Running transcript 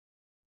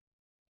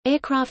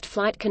Aircraft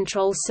flight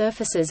control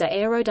surfaces are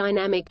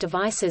aerodynamic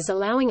devices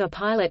allowing a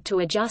pilot to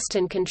adjust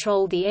and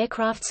control the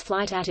aircraft's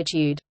flight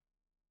attitude.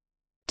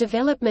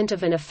 Development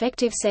of an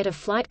effective set of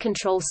flight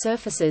control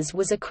surfaces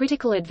was a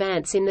critical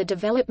advance in the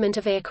development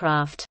of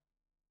aircraft.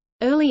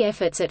 Early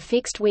efforts at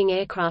fixed-wing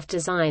aircraft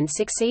design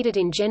succeeded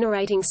in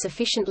generating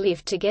sufficient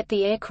lift to get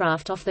the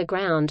aircraft off the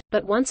ground,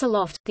 but once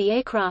aloft, the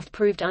aircraft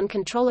proved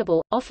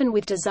uncontrollable, often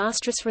with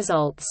disastrous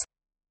results.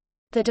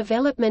 The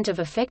development of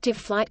effective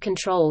flight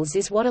controls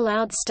is what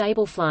allowed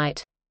stable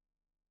flight.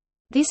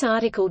 This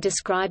article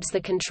describes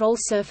the control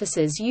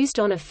surfaces used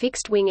on a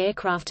fixed-wing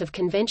aircraft of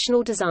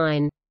conventional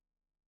design.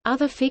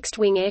 Other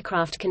fixed-wing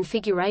aircraft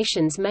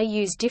configurations may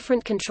use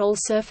different control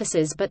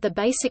surfaces, but the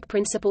basic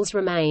principles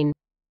remain.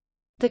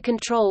 The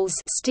controls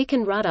stick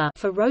and rudder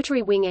for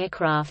rotary wing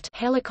aircraft,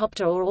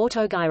 helicopter or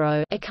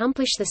autogyro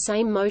accomplish the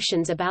same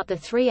motions about the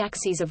three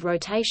axes of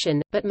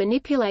rotation, but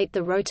manipulate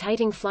the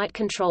rotating flight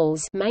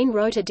controls main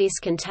rotor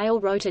disc and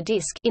tail rotor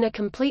disc in a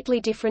completely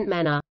different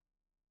manner.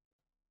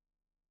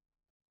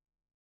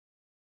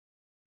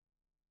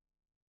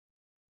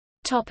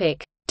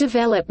 Topic: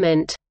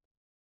 Development.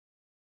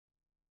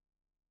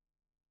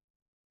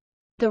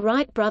 The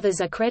Wright brothers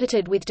are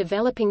credited with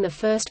developing the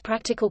first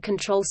practical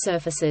control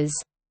surfaces.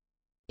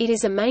 It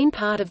is a main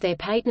part of their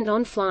patent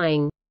on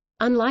flying.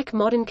 Unlike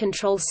modern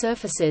control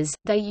surfaces,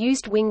 they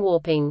used wing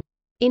warping.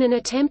 In an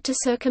attempt to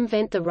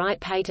circumvent the Wright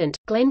patent,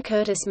 Glenn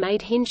Curtiss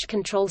made hinged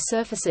control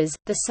surfaces,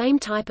 the same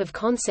type of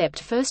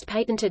concept first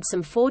patented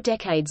some 4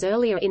 decades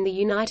earlier in the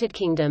United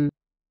Kingdom.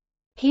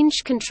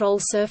 Hinged control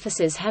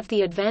surfaces have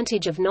the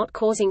advantage of not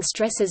causing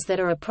stresses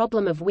that are a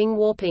problem of wing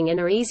warping and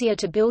are easier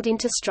to build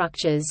into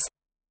structures.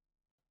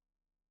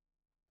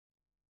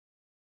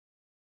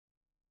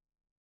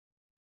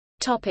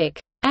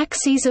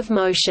 Axes of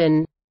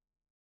motion.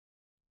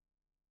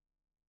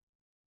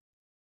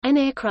 An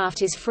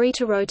aircraft is free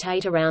to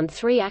rotate around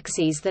 3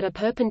 axes that are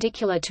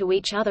perpendicular to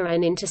each other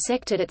and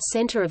intersect at its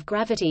center of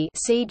gravity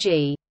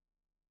 (CG).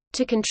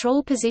 To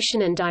control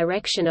position and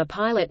direction, a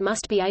pilot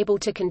must be able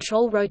to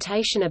control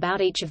rotation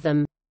about each of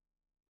them.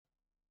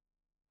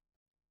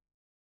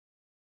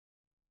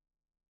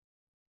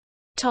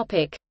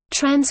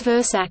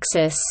 Transverse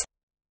axis.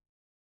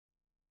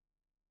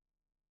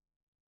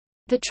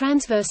 The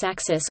transverse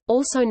axis,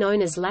 also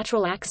known as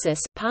lateral axis,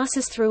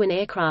 passes through an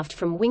aircraft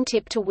from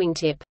wingtip to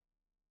wingtip.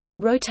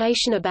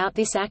 Rotation about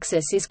this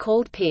axis is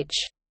called pitch.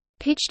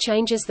 Pitch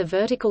changes the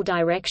vertical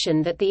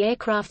direction that the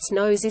aircraft's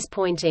nose is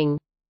pointing.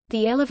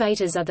 The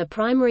elevators are the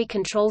primary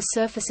control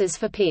surfaces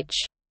for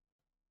pitch.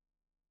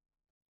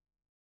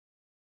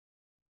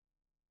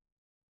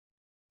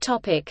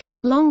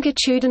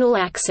 Longitudinal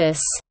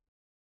axis.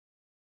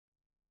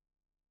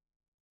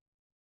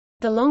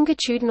 The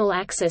longitudinal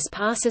axis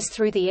passes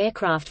through the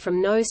aircraft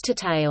from nose to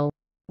tail.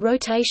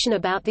 Rotation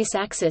about this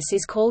axis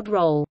is called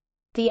roll.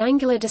 The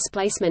angular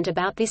displacement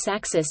about this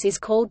axis is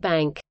called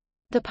bank.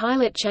 The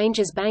pilot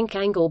changes bank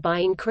angle by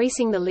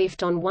increasing the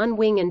lift on one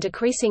wing and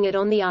decreasing it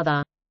on the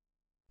other.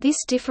 This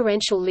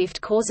differential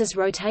lift causes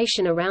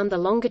rotation around the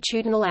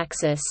longitudinal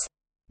axis.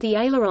 The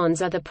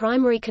ailerons are the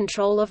primary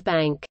control of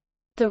bank.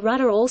 The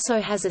rudder also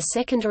has a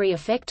secondary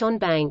effect on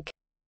bank.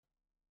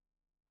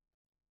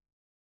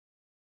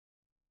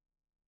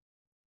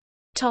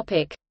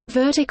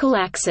 Vertical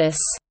axis.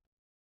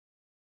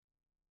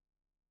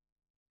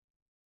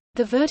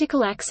 The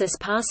vertical axis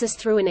passes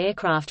through an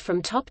aircraft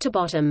from top to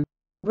bottom.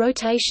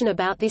 Rotation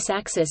about this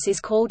axis is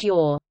called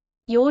yaw.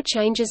 Yaw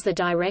changes the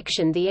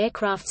direction the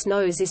aircraft's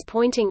nose is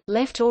pointing,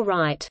 left or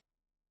right.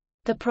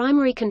 The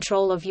primary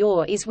control of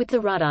yaw is with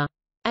the rudder.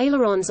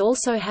 Ailerons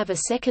also have a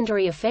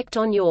secondary effect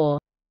on yaw.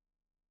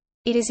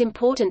 It is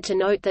important to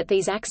note that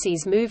these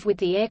axes move with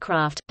the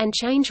aircraft, and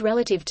change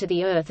relative to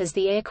the Earth as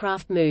the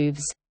aircraft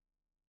moves.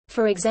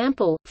 For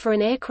example, for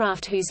an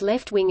aircraft whose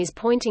left wing is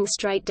pointing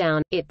straight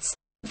down, its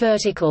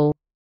vertical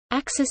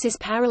axis is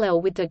parallel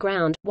with the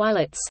ground, while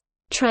its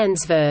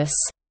transverse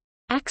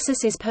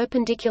axis is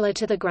perpendicular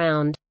to the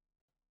ground.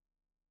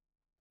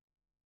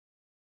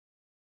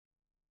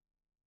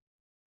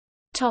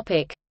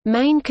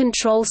 Main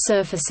control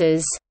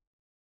surfaces.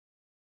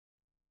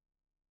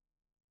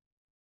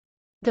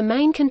 The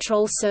main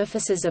control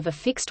surfaces of a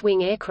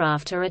fixed-wing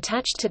aircraft are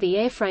attached to the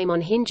airframe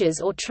on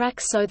hinges or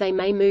tracks so they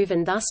may move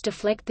and thus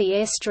deflect the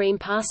air stream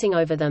passing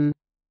over them.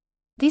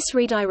 This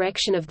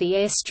redirection of the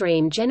air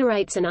stream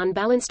generates an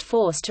unbalanced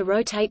force to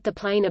rotate the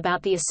plane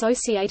about the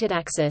associated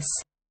axis.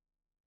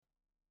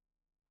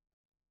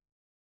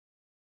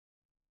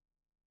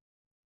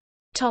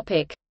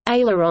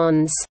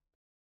 Ailerons.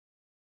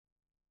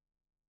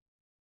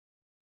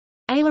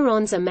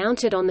 Ailerons are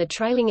mounted on the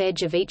trailing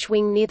edge of each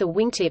wing near the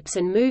wingtips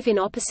and move in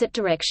opposite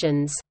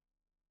directions.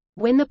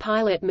 When the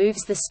pilot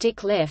moves the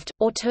stick left,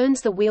 or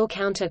turns the wheel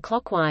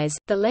counter-clockwise,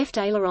 the left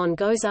aileron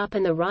goes up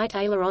and the right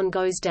aileron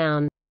goes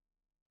down.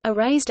 A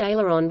raised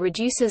aileron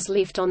reduces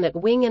lift on that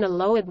wing and a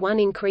lowered one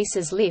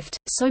increases lift,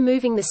 so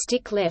moving the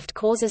stick left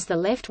causes the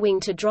left wing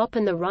to drop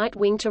and the right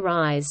wing to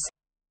rise.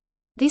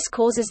 This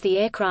causes the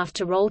aircraft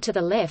to roll to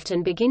the left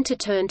and begin to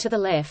turn to the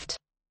left.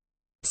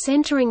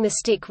 Centering the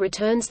stick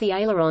returns the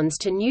ailerons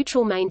to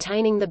neutral,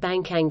 maintaining the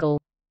bank angle.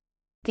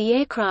 The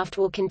aircraft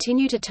will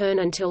continue to turn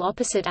until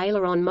opposite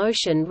aileron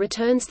motion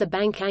returns the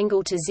bank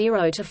angle to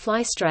 0 to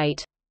fly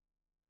straight.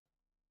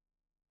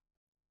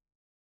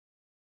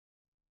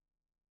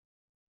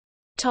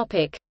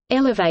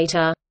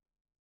 Elevator.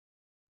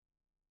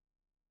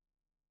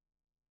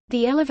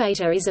 The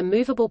elevator is a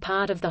movable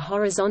part of the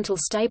horizontal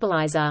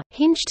stabilizer,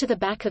 hinged to the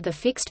back of the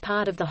fixed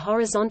part of the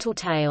horizontal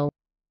tail.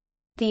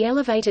 The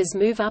elevators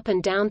move up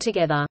and down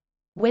together.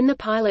 When the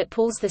pilot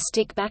pulls the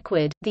stick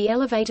backward, the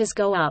elevators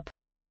go up.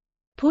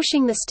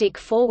 Pushing the stick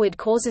forward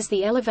causes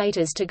the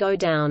elevators to go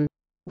down.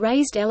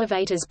 Raised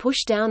elevators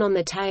push down on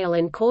the tail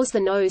and cause the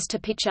nose to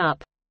pitch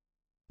up.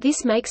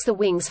 This makes the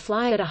wings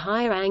fly at a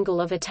higher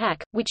angle of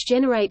attack, which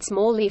generates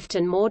more lift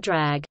and more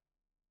drag.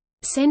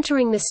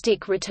 Centering the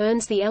stick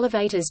returns the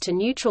elevators to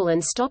neutral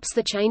and stops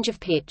the change of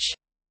pitch.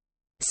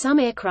 Some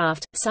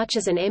aircraft, such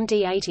as an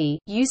MD-80,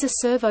 use a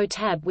servo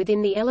tab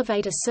within the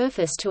elevator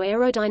surface to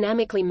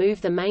aerodynamically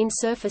move the main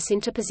surface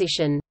into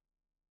position.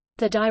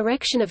 The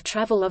direction of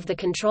travel of the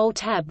control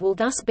tab will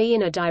thus be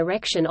in a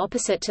direction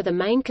opposite to the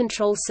main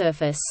control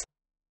surface.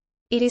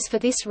 It is for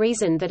this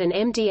reason that an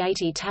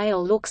MD-80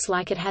 tail looks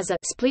like it has a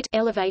split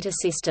elevator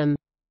system.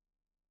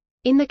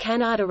 In the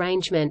canard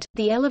arrangement,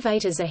 the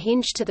elevators are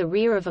hinged to the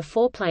rear of a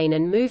foreplane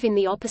and move in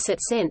the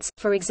opposite sense.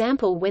 For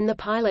example, when the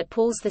pilot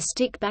pulls the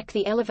stick back,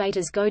 the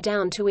elevators go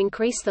down to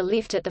increase the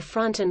lift at the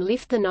front and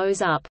lift the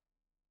nose up.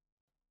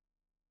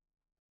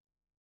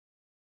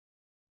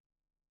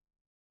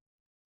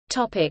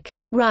 Topic: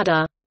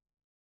 Rudder.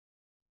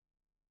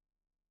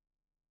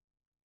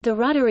 The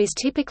rudder is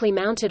typically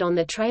mounted on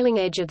the trailing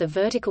edge of the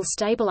vertical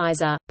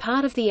stabilizer,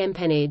 part of the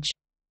empennage.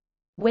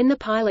 When the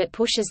pilot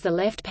pushes the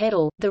left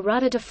pedal, the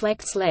rudder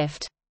deflects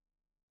left.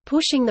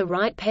 Pushing the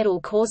right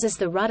pedal causes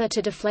the rudder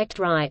to deflect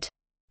right.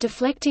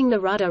 Deflecting the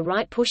rudder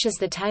right pushes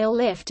the tail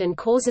left and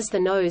causes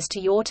the nose to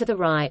yaw to the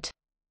right.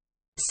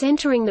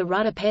 Centering the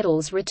rudder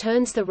pedals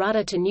returns the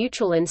rudder to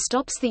neutral and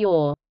stops the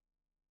yaw.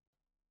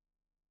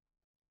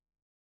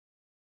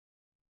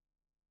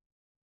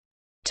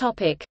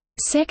 Topic: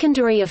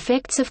 Secondary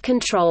effects of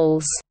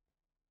controls.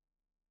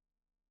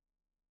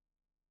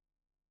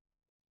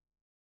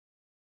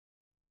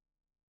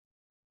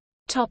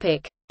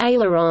 Topic: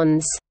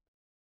 Ailerons.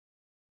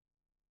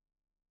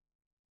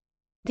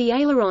 The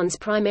ailerons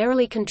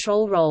primarily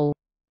control roll.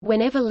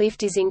 Whenever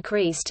lift is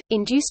increased,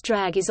 induced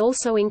drag is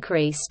also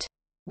increased.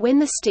 When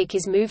the stick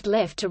is moved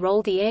left to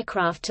roll the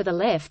aircraft to the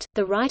left,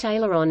 the right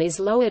aileron is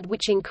lowered,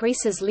 which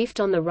increases lift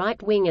on the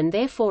right wing and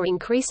therefore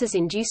increases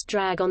induced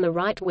drag on the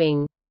right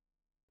wing.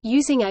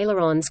 Using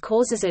ailerons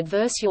causes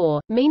adverse yaw,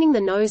 meaning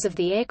the nose of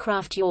the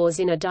aircraft yaws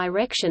in a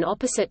direction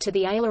opposite to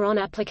the aileron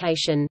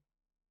application.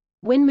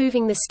 When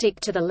moving the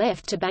stick to the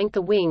left to bank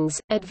the wings,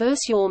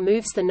 adverse yaw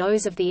moves the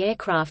nose of the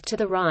aircraft to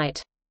the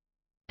right.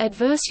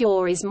 Adverse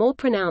yaw is more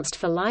pronounced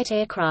for light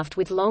aircraft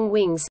with long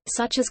wings,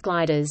 such as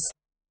gliders.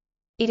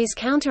 It is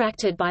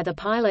counteracted by the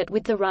pilot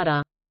with the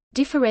rudder.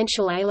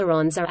 Differential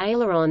ailerons are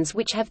ailerons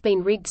which have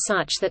been rigged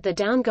such that the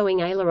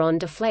downgoing aileron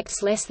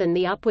deflects less than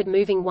the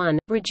upward-moving one,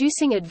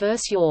 reducing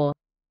adverse yaw.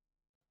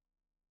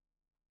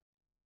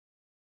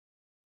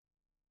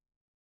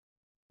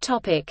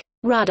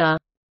 Rudder.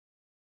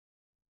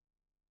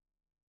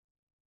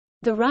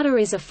 The rudder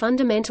is a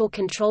fundamental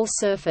control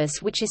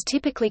surface which is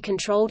typically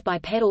controlled by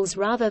pedals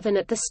rather than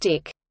at the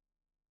stick.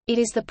 It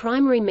is the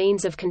primary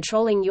means of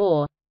controlling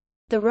yaw,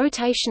 the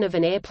rotation of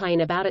an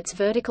airplane about its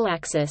vertical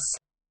axis.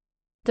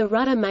 The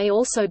rudder may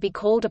also be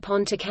called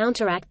upon to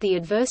counteract the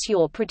adverse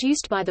yaw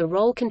produced by the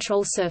roll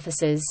control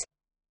surfaces.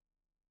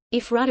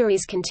 If rudder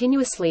is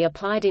continuously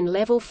applied in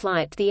level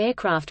flight, the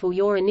aircraft will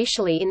yaw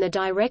initially in the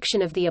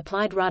direction of the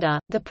applied rudder,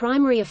 the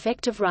primary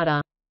effect of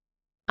rudder.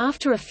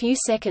 After a few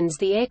seconds,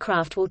 the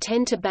aircraft will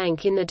tend to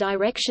bank in the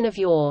direction of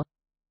yaw.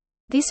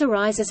 This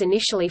arises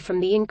initially from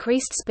the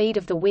increased speed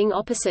of the wing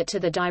opposite to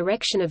the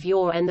direction of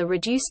yaw and the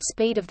reduced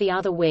speed of the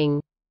other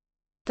wing.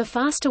 The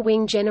faster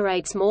wing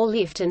generates more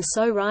lift and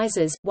so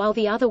rises, while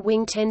the other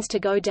wing tends to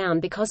go down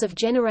because of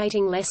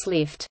generating less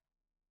lift.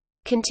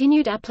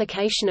 Continued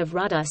application of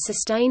rudder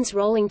sustains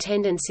rolling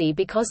tendency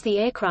because the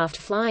aircraft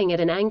flying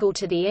at an angle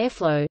to the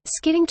airflow,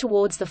 skidding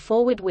towards the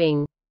forward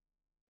wing.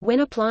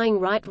 When applying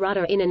right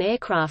rudder in an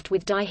aircraft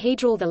with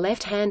dihedral, the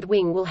left-hand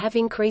wing will have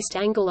increased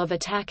angle of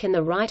attack and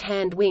the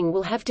right-hand wing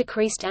will have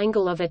decreased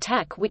angle of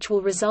attack, which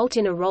will result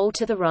in a roll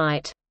to the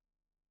right.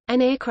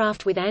 An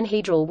aircraft with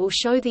anhedral will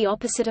show the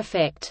opposite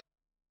effect.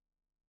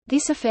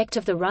 This effect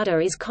of the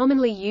rudder is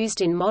commonly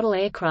used in model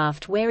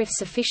aircraft where if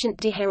sufficient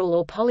dihedral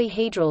or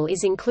polyhedral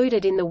is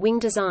included in the wing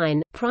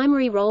design,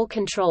 primary roll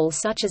control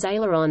such as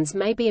ailerons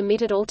may be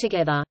omitted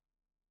altogether.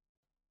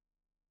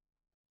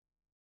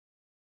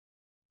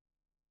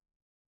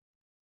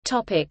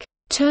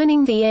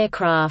 Turning the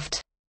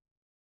aircraft.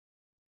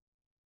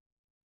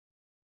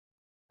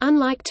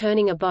 Unlike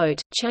turning a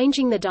boat,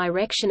 changing the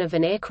direction of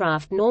an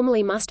aircraft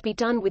normally must be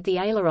done with the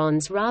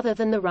ailerons rather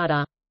than the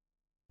rudder.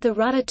 The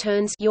rudder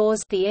turns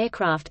yaws the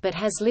aircraft but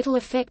has little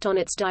effect on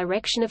its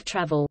direction of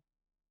travel.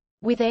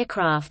 With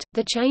aircraft,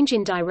 the change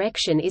in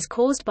direction is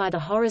caused by the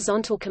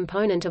horizontal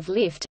component of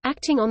lift,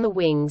 acting on the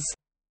wings.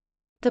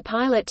 The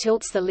pilot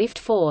tilts the lift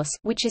force,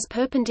 which is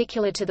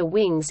perpendicular to the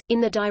wings, in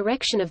the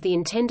direction of the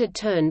intended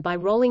turn by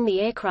rolling the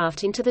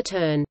aircraft into the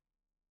turn.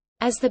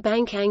 As the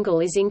bank angle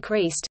is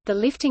increased, the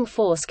lifting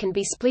force can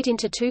be split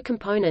into two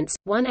components,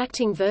 one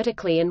acting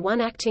vertically and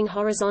one acting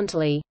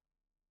horizontally.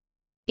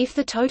 If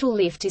the total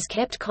lift is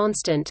kept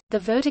constant, the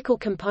vertical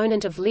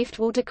component of lift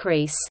will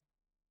decrease.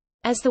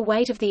 As the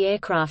weight of the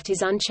aircraft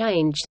is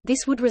unchanged,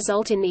 this would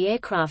result in the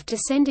aircraft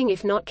descending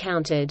if not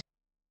counted.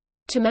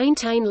 To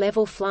maintain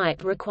level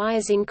flight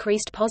requires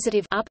increased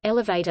positive up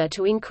elevator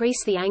to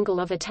increase the angle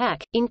of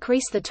attack,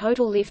 increase the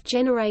total lift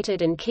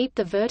generated and keep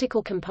the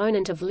vertical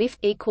component of lift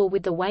equal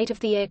with the weight of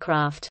the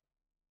aircraft.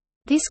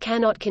 This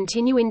cannot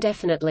continue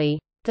indefinitely.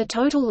 The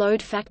total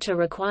load factor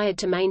required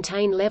to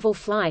maintain level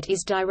flight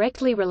is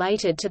directly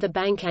related to the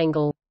bank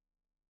angle.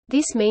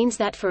 This means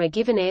that for a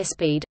given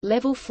airspeed,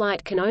 level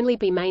flight can only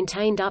be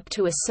maintained up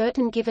to a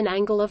certain given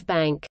angle of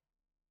bank.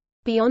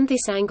 Beyond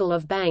this angle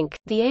of bank,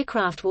 the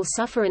aircraft will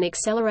suffer an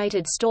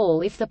accelerated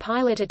stall if the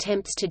pilot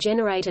attempts to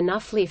generate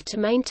enough lift to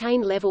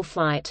maintain level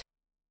flight.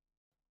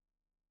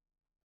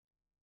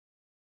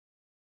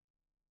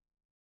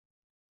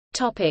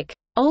 Topic: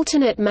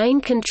 Alternate main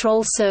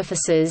control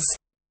surfaces.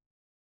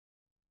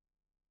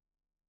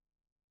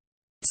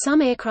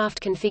 Some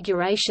aircraft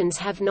configurations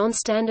have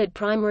non-standard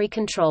primary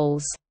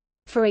controls.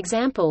 For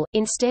example,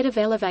 instead of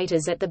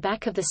elevators at the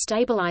back of the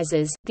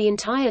stabilizers, the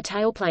entire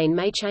tailplane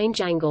may change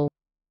angle.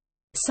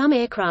 Some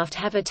aircraft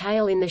have a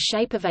tail in the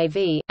shape of a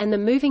V, and the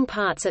moving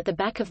parts at the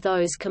back of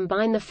those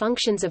combine the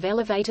functions of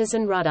elevators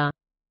and rudder.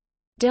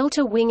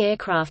 Delta wing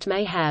aircraft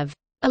may have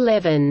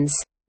elevons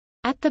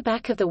at the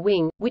back of the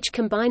wing, which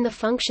combine the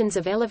functions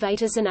of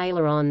elevators and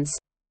ailerons.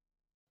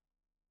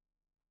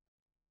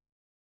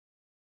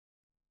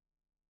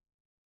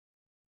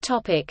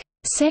 Topic: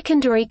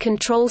 Secondary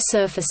control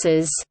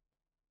surfaces.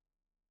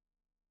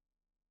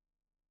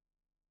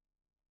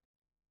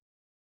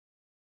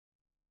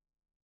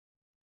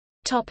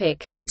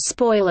 Topic: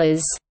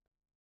 Spoilers.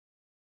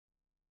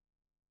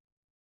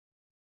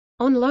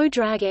 On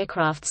low-drag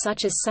aircraft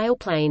such as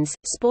sailplanes,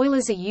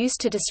 spoilers are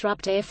used to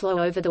disrupt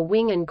airflow over the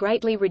wing and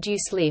greatly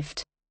reduce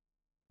lift.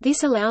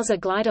 This allows a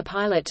glider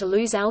pilot to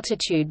lose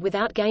altitude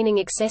without gaining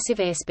excessive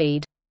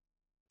airspeed.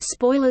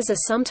 Spoilers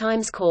are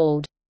sometimes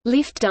called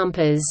lift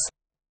dumpers.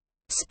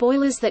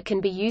 Spoilers that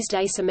can be used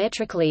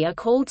asymmetrically are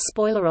called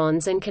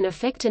spoilerons and can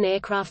affect an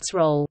aircraft's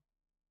roll.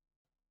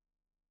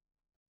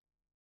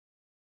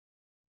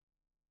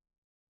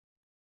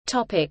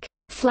 Topic: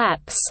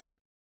 Flaps.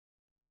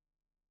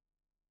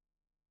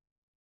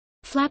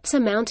 Flaps are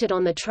mounted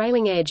on the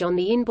trailing edge on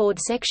the inboard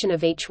section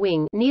of each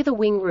wing, near the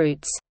wing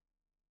roots.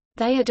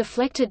 They are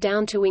deflected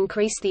down to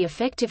increase the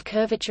effective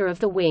curvature of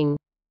the wing.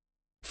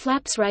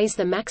 Flaps raise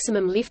the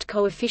maximum lift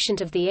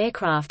coefficient of the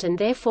aircraft and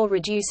therefore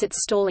reduce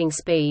its stalling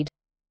speed.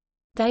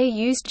 They are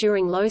used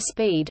during low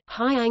speed,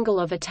 high angle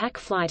of attack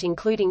flight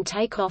including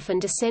takeoff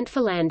and descent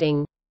for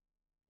landing.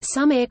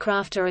 Some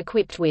aircraft are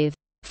equipped with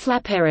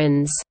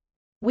flaperons,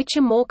 which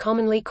are more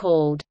commonly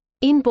called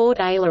inboard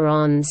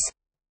ailerons.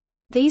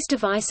 These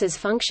devices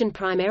function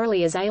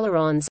primarily as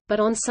ailerons, but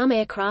on some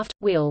aircraft,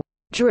 will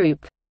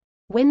droop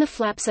when the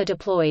flaps are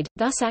deployed,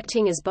 thus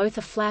acting as both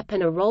a flap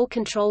and a roll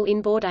control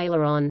inboard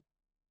aileron.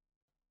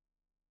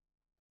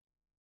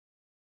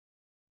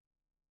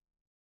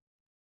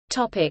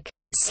 Topic: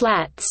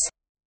 Slats.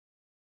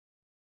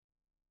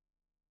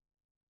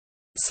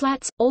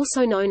 Slats,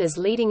 also known as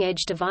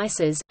leading-edge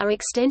devices, are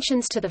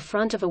extensions to the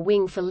front of a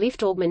wing for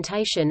lift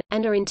augmentation,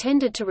 and are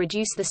intended to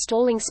reduce the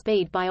stalling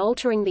speed by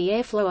altering the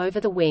airflow over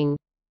the wing.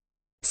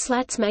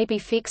 Slats may be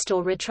fixed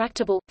or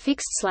retractable.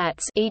 Fixed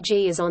slats,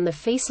 e.g. as on the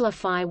Fieseler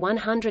Phi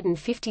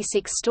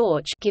 156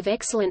 Storch, give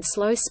excellent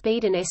slow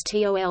speed and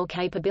STOL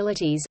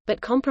capabilities,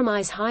 but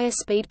compromise higher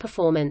speed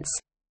performance.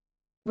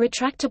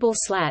 Retractable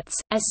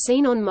slats, as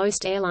seen on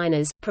most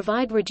airliners,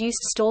 provide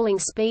reduced stalling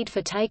speed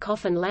for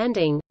takeoff and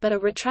landing, but are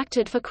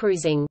retracted for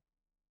cruising.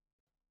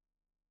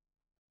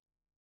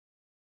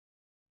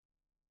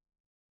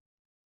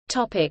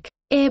 Topic: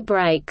 Air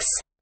brakes.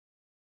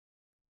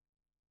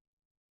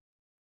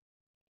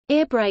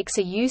 Air brakes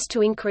are used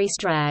to increase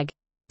drag.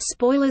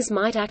 Spoilers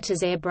might act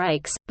as air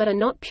brakes, but are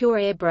not pure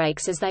air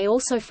brakes as they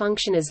also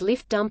function as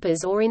lift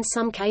dumpers or in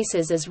some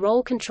cases as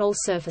roll control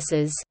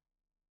surfaces.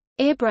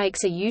 Air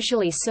brakes are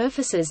usually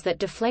surfaces that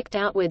deflect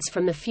outwards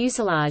from the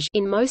fuselage,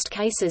 in most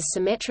cases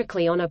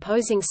symmetrically on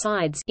opposing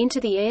sides, into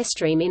the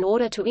airstream in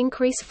order to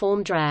increase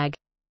form drag.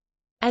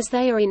 As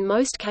they are in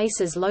most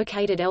cases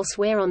located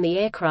elsewhere on the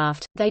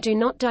aircraft, they do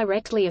not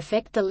directly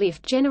affect the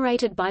lift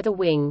generated by the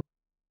wing.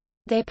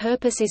 Their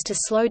purpose is to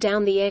slow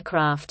down the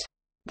aircraft.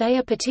 They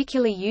are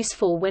particularly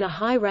useful when a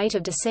high rate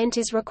of descent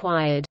is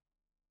required.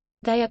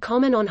 They are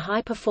common on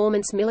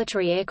high-performance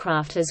military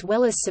aircraft as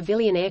well as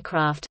civilian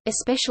aircraft,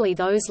 especially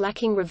those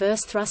lacking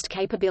reverse thrust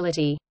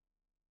capability.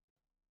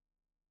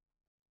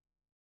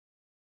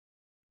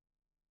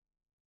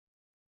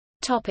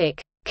 Topic: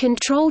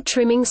 Control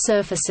trimming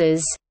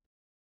surfaces.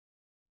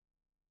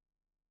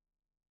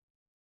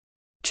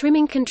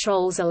 Trimming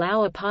controls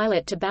allow a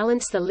pilot to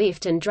balance the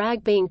lift and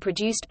drag being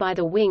produced by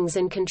the wings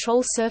and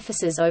control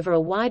surfaces over a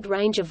wide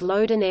range of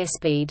load and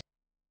airspeed.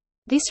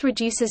 This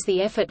reduces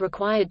the effort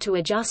required to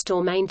adjust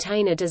or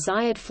maintain a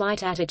desired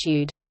flight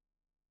attitude.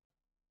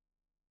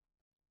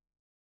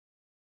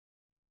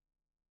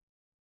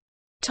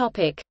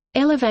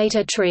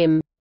 Elevator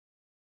trim.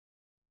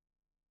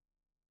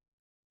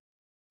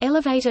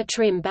 Elevator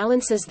trim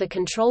balances the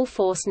control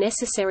force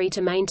necessary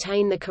to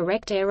maintain the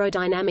correct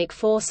aerodynamic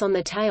force on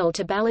the tail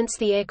to balance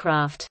the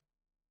aircraft.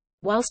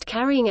 Whilst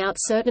carrying out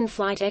certain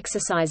flight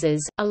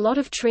exercises, a lot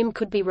of trim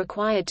could be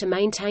required to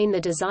maintain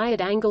the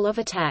desired angle of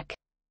attack.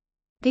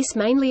 This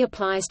mainly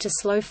applies to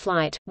slow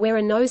flight, where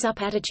a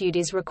nose-up attitude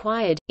is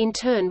required, in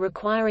turn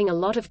requiring a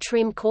lot of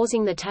trim,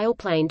 causing the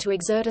tailplane to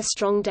exert a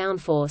strong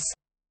downforce.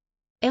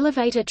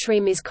 Elevator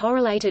trim is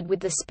correlated with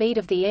the speed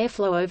of the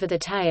airflow over the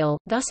tail,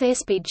 thus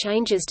airspeed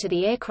changes to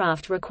the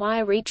aircraft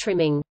require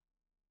retrimming.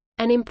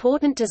 An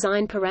important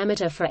design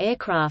parameter for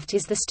aircraft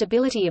is the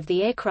stability of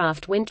the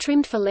aircraft when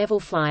trimmed for level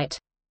flight.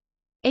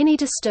 Any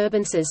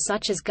disturbances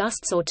such as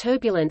gusts or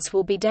turbulence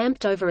will be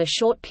damped over a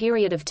short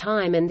period of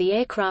time and the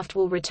aircraft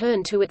will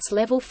return to its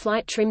level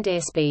flight trimmed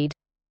airspeed.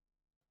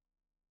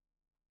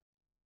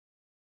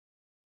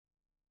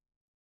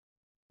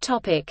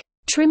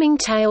 Trimming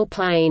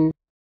tailplane.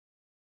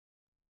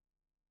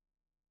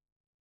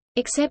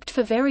 Except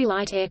for very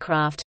light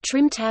aircraft,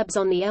 trim tabs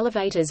on the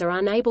elevators are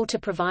unable to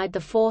provide the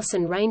force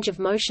and range of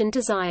motion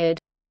desired.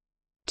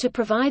 To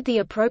provide the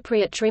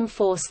appropriate trim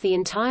force, the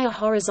entire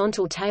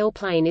horizontal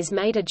tailplane is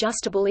made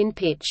adjustable in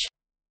pitch.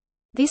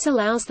 This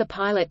allows the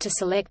pilot to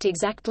select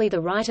exactly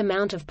the right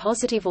amount of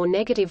positive or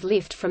negative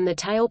lift from the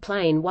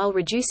tailplane while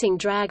reducing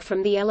drag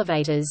from the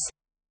elevators.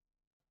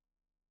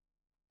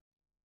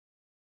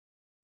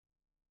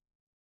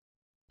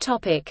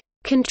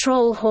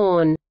 Control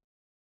horn.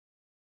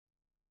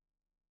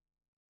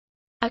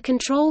 A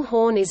control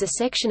horn is a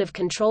section of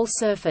control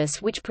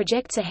surface which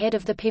projects ahead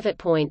of the pivot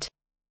point.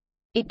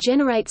 It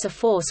generates a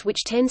force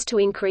which tends to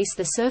increase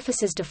the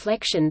surface's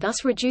deflection,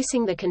 thus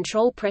reducing the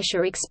control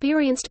pressure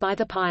experienced by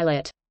the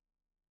pilot.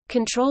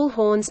 Control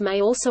horns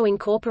may also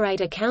incorporate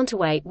a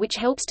counterweight which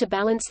helps to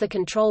balance the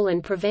control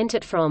and prevent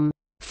it from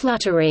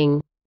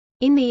fluttering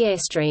in the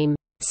airstream.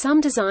 Some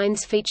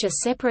designs feature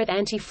separate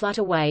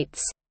anti-flutter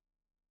weights.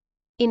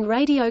 In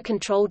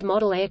radio-controlled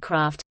model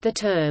aircraft, the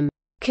term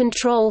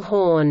control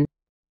horn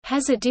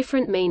has a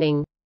different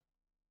meaning.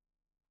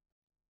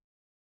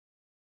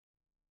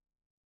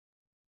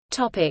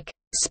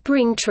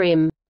 Spring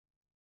trim.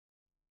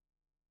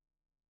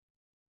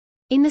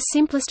 In the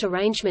simplest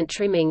arrangement,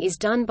 trimming is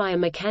done by a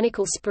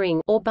mechanical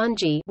spring or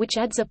bungee which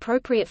adds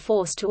appropriate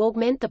force to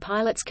augment the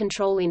pilot's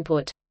control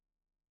input.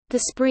 The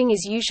spring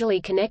is usually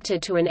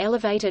connected to an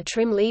elevator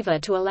trim lever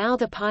to allow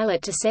the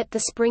pilot to set the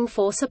spring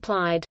force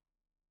applied.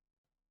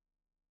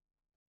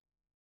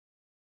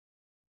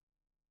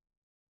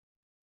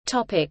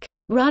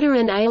 Rudder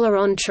and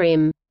aileron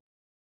trim.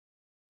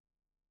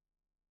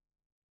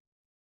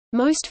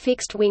 Most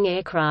fixed-wing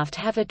aircraft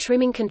have a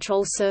trimming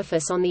control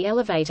surface on the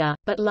elevator,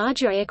 but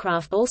larger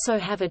aircraft also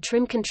have a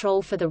trim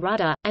control for the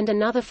rudder, and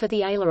another for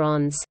the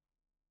ailerons.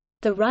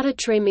 The rudder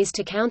trim is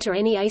to counter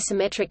any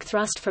asymmetric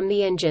thrust from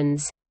the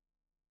engines.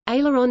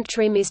 Aileron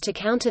trim is to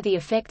counter the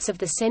effects of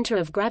the center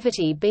of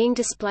gravity being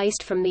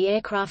displaced from the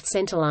aircraft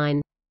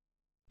centerline.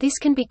 This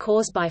can be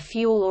caused by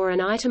fuel or an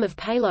item of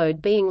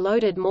payload being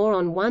loaded more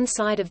on one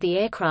side of the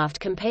aircraft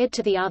compared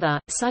to the other,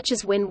 such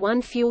as when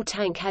one fuel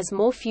tank has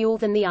more fuel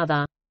than the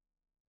other.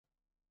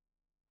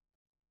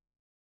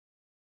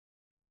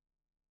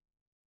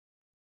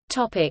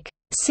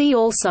 See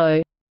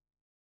also: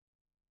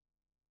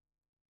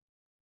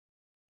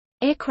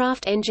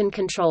 Aircraft engine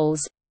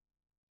controls,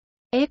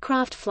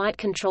 Aircraft flight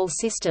control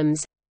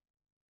systems,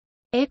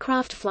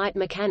 Aircraft flight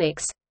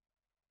mechanics,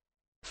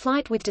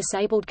 Flight with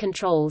disabled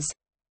controls,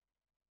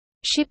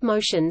 Ship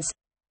motions,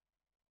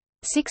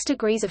 6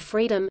 degrees of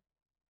freedom,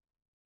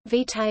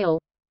 V-tail,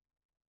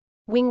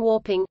 wing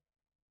warping.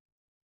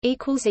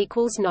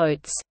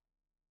 Notes